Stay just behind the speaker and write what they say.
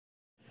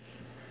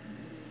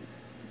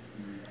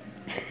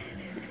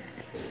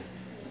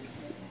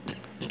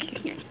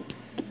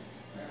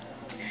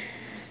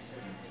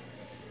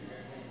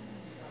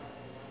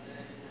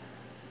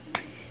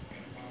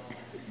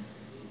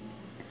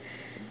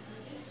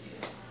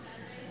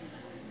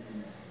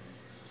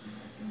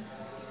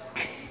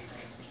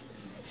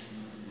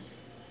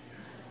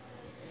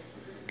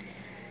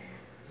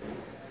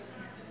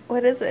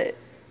What is it?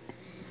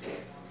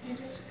 It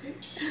is a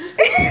picture.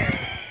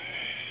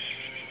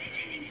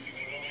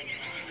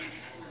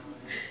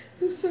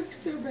 This sucks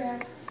so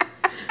bad.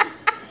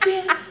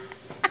 Damn it.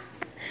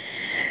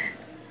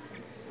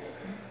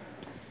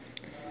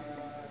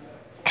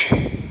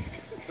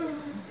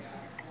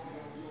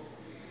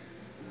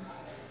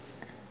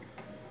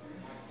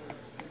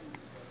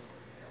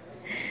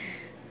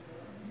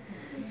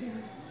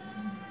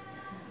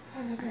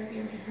 Oh, that better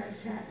give me a heart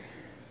attack.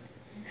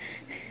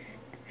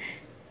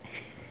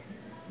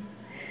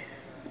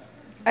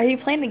 Are you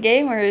playing the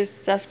game or is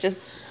stuff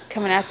just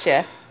coming at you?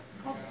 It's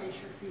called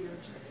Fisher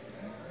Feeders.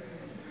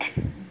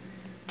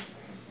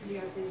 You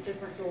have these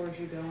different doors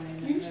you go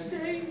in. You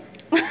stay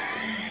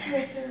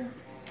right there.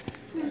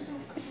 Please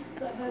don't come.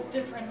 That has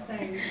different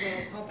things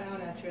that'll pop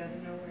out at you out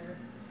of nowhere.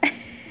 Right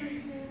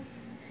here.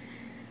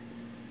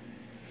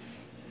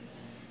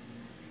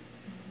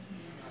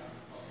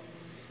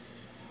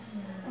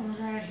 Oh my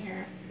god, I hear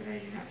it, but I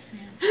do not see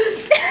him.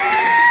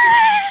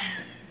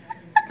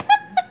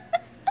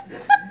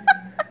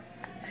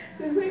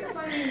 This ain't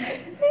funny.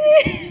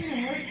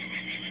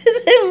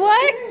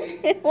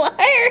 Why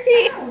are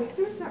you? Ow, he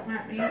threw something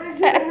at me. I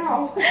said,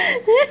 ow.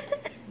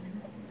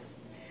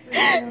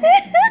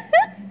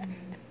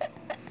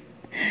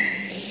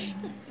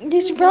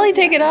 You should probably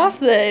take it off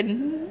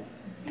then.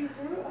 He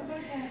threw a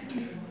bug at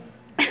me.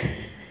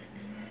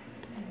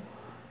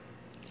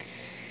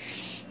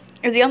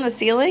 Is he on the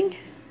ceiling?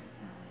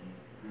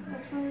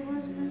 That's probably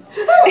wasn't.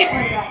 Oh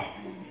my god.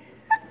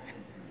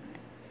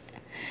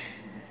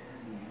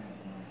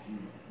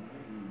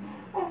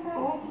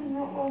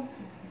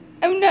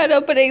 I'm not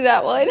opening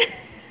that one.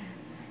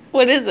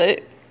 What is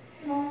it?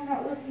 No, I'm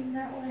not looking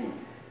that way.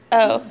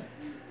 Oh.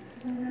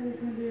 I know he's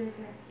gonna be right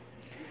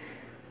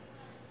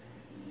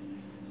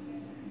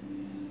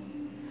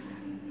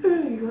there.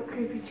 Ooh, you got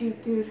creepy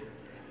teeth, dude.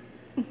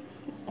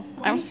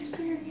 Why are you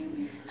staring at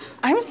me?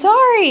 I'm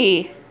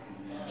sorry.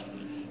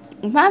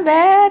 My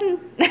bad. You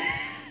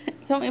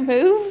want me to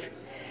move?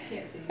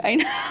 Can't see. I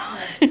know.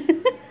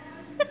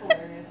 It's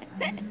hilarious.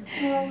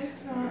 No,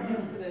 it's not.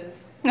 Yes, it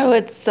is. Oh,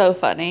 it's so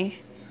funny.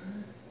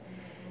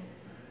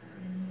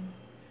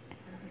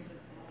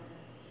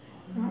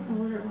 I don't know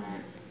where it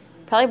went.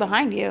 Probably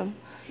behind you.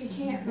 You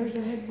can't. There's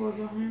a headboard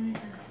behind me.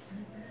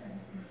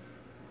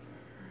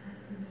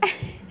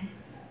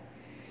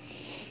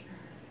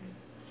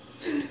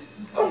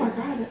 Oh my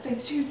god, that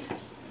thing's huge.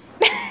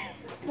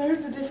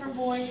 There's a different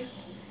boy.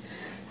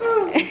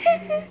 Oh,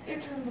 it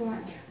turned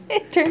black.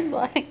 It turned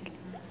black.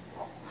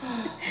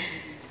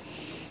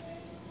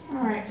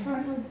 Alright,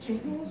 fun with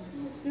jingles.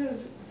 Let's go to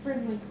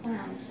Friendly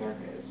Clown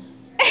Circus.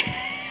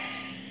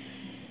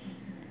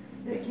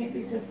 But it can't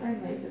be so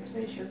friendly if it's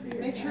facial fears.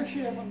 Make sure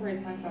she doesn't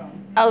break my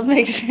phone. I'll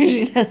make sure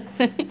she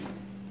doesn't.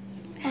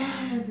 Oh,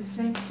 I'm in the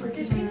same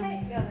freaking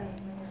room.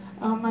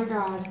 Oh my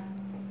god.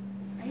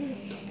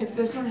 If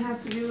this one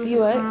has to do with You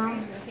the what?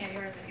 clown,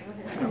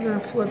 I'm gonna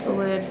flip the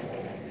lid.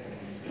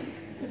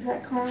 If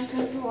that clown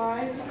comes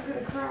alive, I'm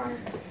gonna cry.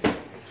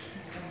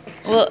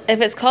 Well, if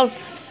it's called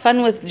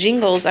Fun with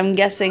Jingles, I'm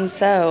guessing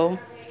so.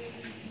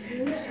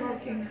 Who's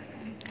talking?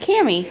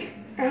 Cammy.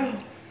 Oh.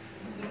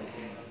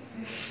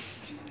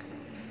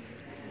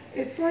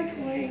 It's like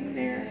laying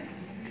there.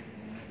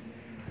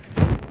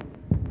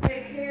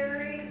 Hey,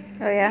 Carrie.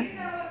 Oh, yeah?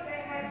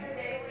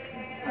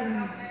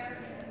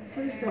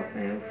 Please don't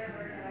move.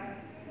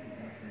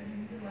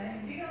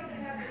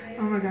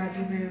 Oh my god,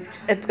 you moved.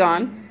 It's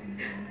gone.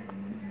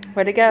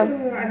 Where'd it go?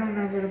 Oh, I don't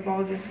know, but a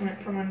ball just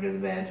went from under the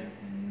bed.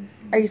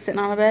 Are you sitting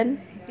on a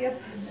bed?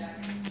 Yep.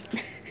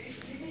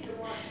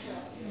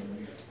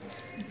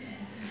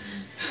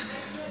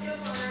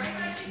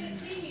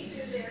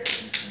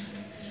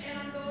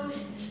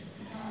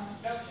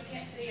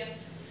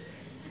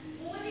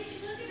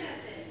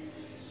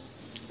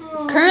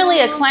 Currently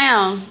a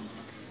clown.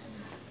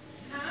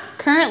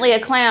 Currently a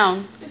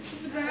clown. It's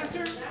in the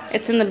bathroom.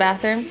 It's in the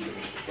bathroom.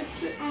 It's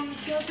sitting on the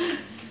tub.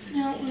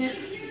 Now it went.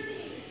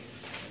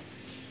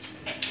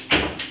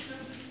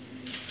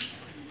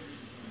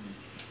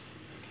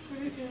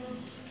 Where'd it go?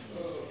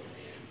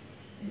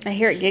 I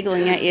hear it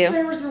giggling at you.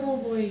 There was the little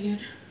boy again.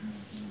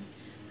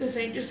 This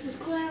ain't just with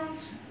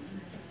clowns.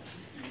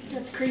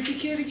 Got the creepy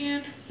kid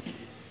again.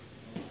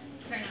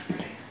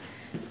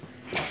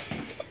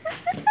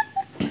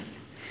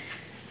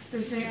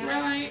 This ain't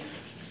right.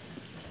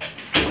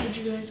 Where'd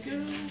you guys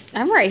go?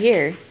 I'm right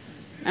here.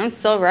 I'm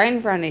still right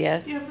in front of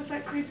you. Yeah, but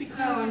that creepy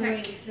clown.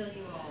 That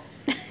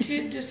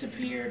kid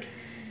disappeared.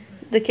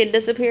 The kid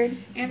disappeared?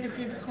 And the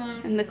creepy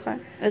clown. And the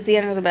clown? Is he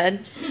under the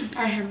bed?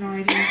 I have no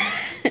idea.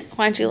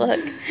 Why don't you look?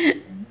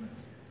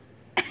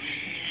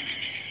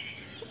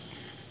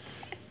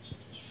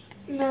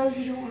 No,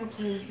 you don't want to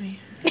play with me.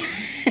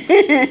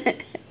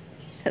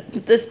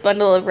 This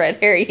bundle of red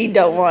hair you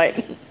don't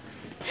want.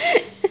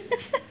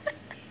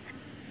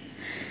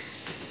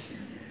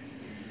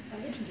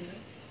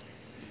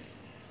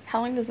 How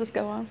long does this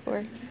go on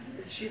for?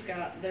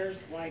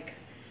 There's like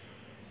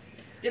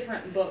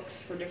different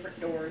books for different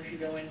doors you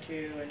go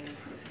into, and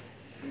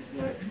These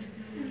books.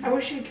 I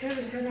wish he could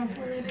have said off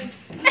already.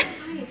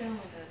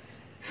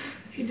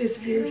 He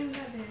disappeared.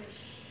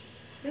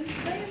 Then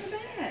stay in the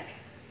back.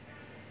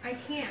 I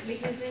can't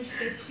because then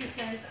she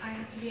says I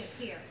have to be up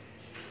here.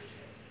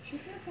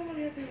 She's got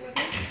somebody up here with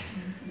her.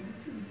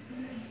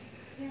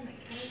 Yeah,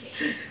 like, how is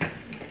it?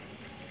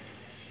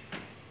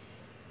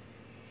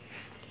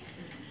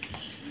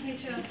 Hey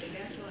Chelsey,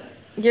 guess what?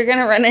 You're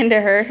gonna run into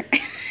her.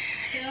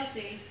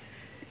 Chelsey.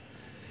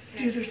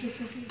 You're just a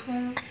fucking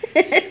clown.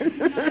 I'm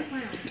not a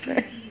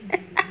clown.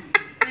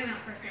 Time out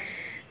for a second.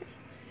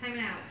 Time it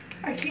out.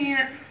 I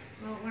can't.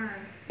 Won't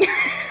learn.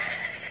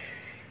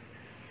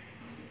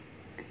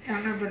 I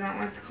don't know, but I don't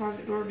like the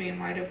closet door being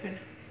wide open.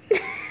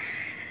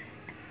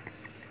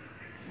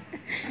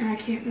 And I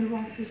can't move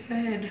off this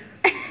bed.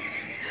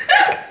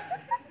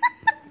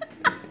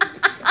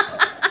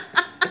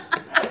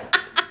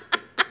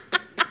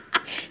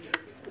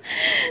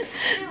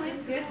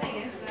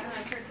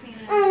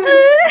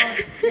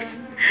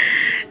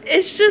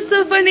 It's just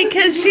so funny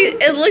because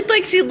it looked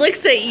like she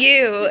looks at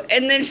you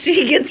and then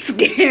she gets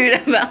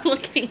scared about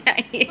looking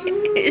at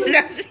you.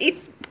 Now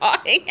she's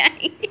spotting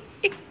at you.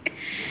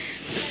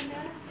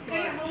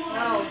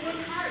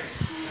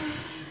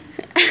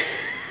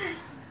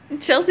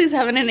 Chelsea's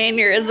having an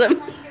aneurysm.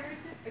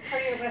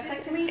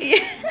 Yeah.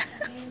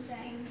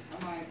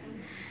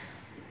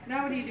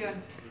 Now what are you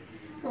doing?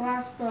 The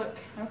last book.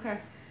 Okay.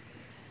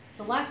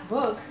 The last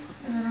book?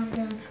 And then I'm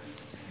done.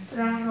 But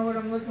I don't know what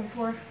I'm looking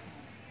for.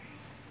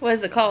 What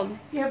is it called?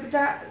 Yeah, but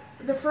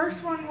the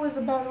first one was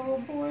about a little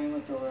boy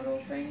with a little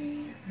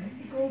thingy,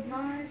 golden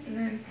eyes, and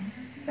then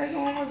the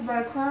second one was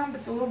about a clown,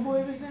 but the little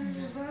boy was in it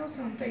as well,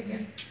 so I'm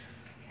thinking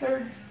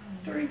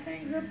three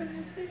things up in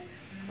this book.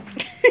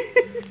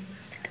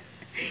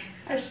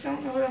 I just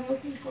don't know what I'm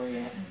looking for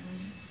yet.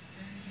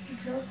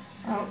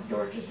 Oh,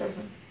 door just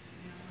opened.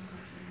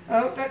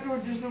 Oh, that door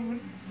just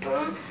opened.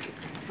 Oh,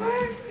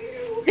 fuck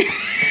you.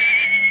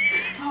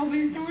 All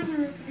these doors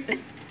are open.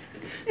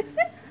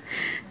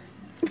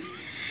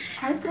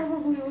 I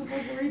probably look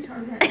like a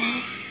retard right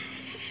now.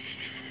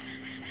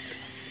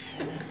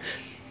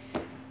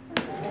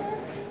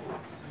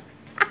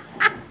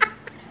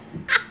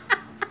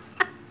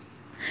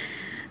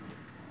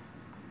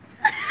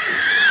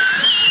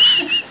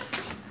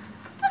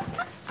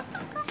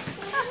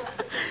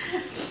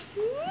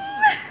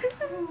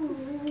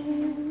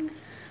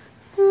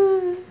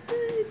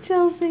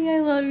 Chelsey,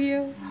 I love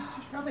you.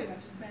 She's probably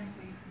about to smack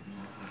me.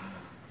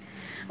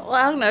 Well,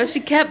 I don't know.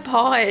 She kept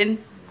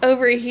pawing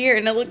over here,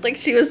 and it looked like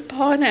she was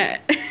pawing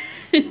at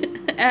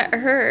at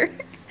her.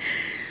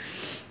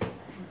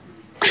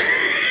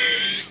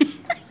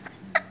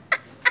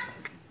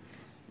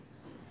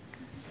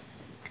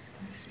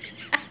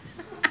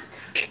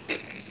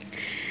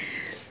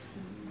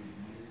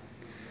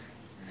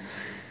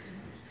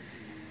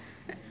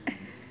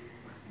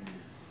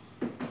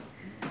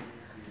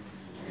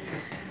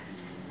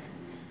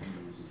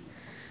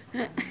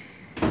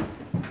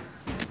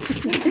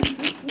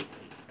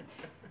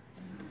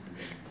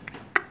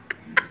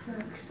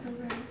 So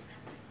bad.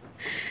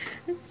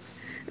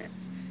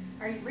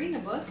 Are you reading a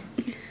book?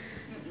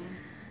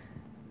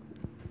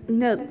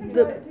 No,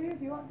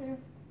 If you want to.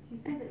 She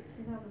said that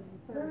she's not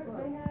the third book.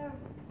 They have,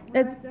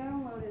 when I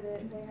downloaded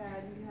it, you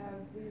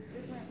have these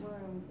different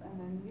rooms, and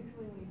then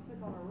usually when you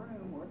click on a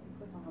room, or if you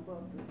click on a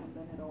book or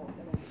something, it'll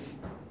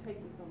take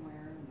you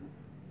somewhere.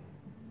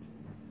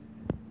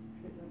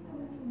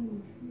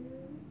 And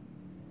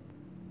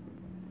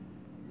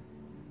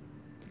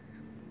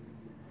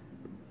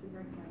she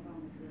breaks my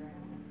phone if you're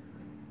asking.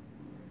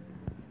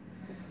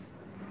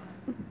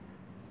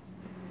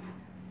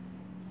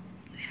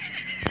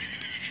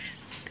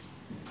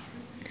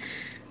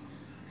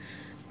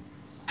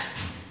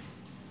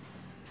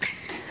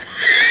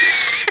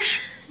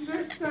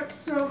 That sucks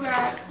so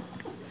bad.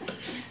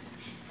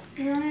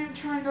 Here I am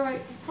trying to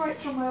fight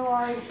for my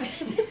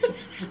life.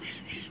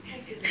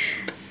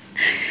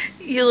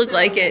 you look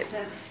like it.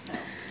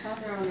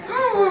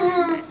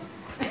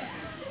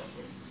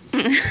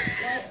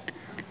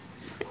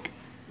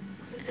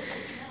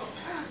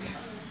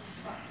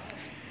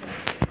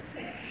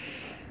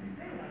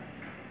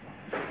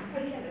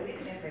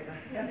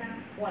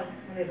 One,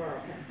 they borrow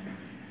him.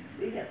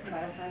 Do you get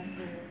somebody else I can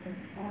do this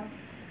for?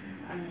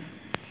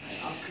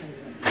 I'll send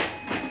them.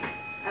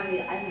 I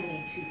may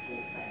need 2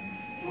 full sets.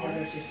 The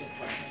others is just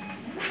like,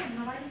 I have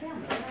no idea down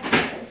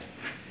there.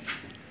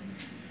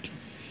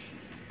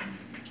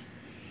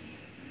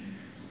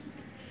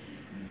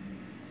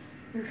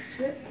 There's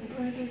shit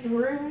in the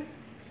room.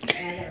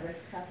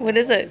 What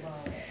is it?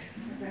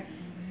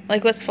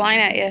 Like what's flying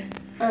at you?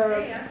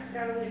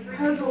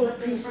 Puzzle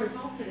pieces.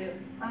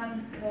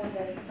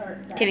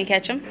 Can you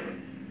catch them?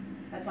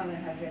 That's why I'm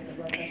going to have you at the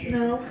blood pressure.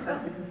 No.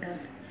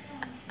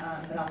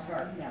 But I'll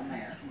start down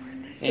there.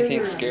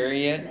 Anything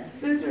scary yet?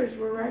 Scissors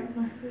were right in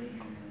my face.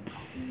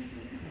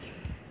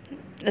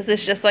 Is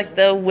this just like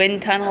the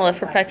wind tunnel of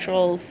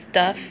perpetual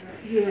stuff?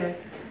 Yes.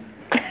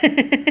 We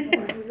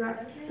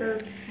got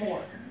the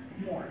More.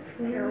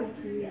 clear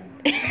key.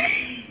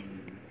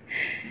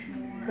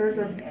 Hers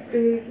are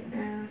big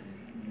ass.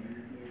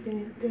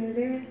 Dun, dun,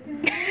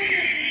 dun,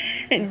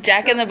 dun.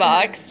 Jack in the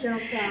Box.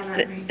 Jumped out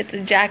at me. It's a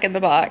Jack in the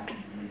Box.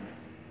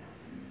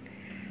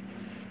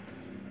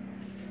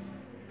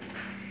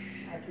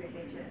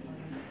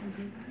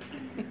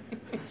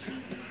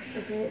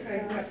 Okay, so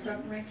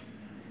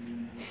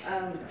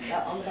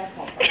On the back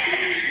wall.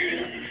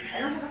 I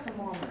don't have a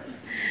thermometer.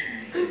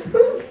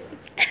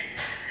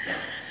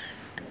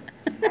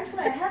 Actually,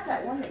 I have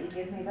that one that you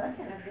gave me, but I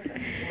can't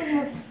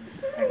remember.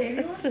 I gave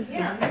you one? It's just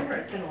Yeah, I remember.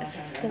 It's been a long It's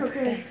time the ago.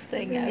 Okay. best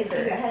thing It's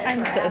ever. okay, I had it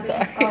I'm for so Abby.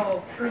 sorry.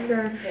 Oh, I'm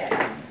done.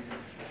 yeah.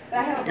 But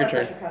I have a Your blood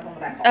turn. pressure cuff on the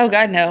back wall. Oh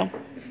God, no.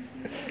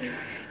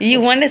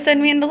 You want to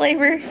send me into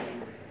labor?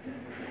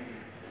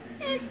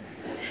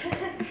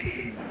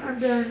 I'm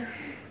done.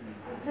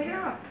 Take it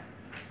off.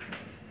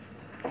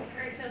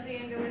 Alright, Chelsea, you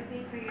gonna go with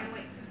me? Or you gonna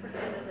wait for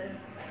the end of this?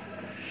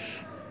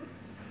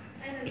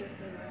 I know this is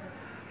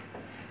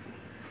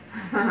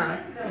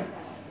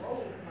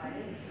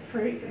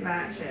Freak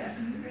that shit.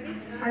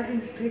 I can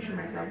just picture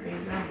myself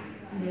being done.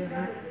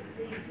 Yeah.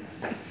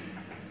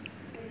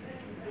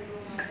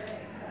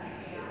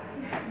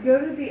 Go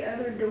to the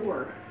other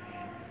door.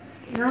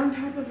 You're on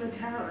top of the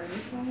tower. You're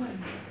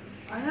falling.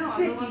 I know,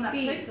 I'm the one 50 that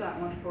feet. picked that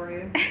one for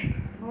you.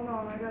 Hold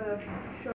on, I gotta show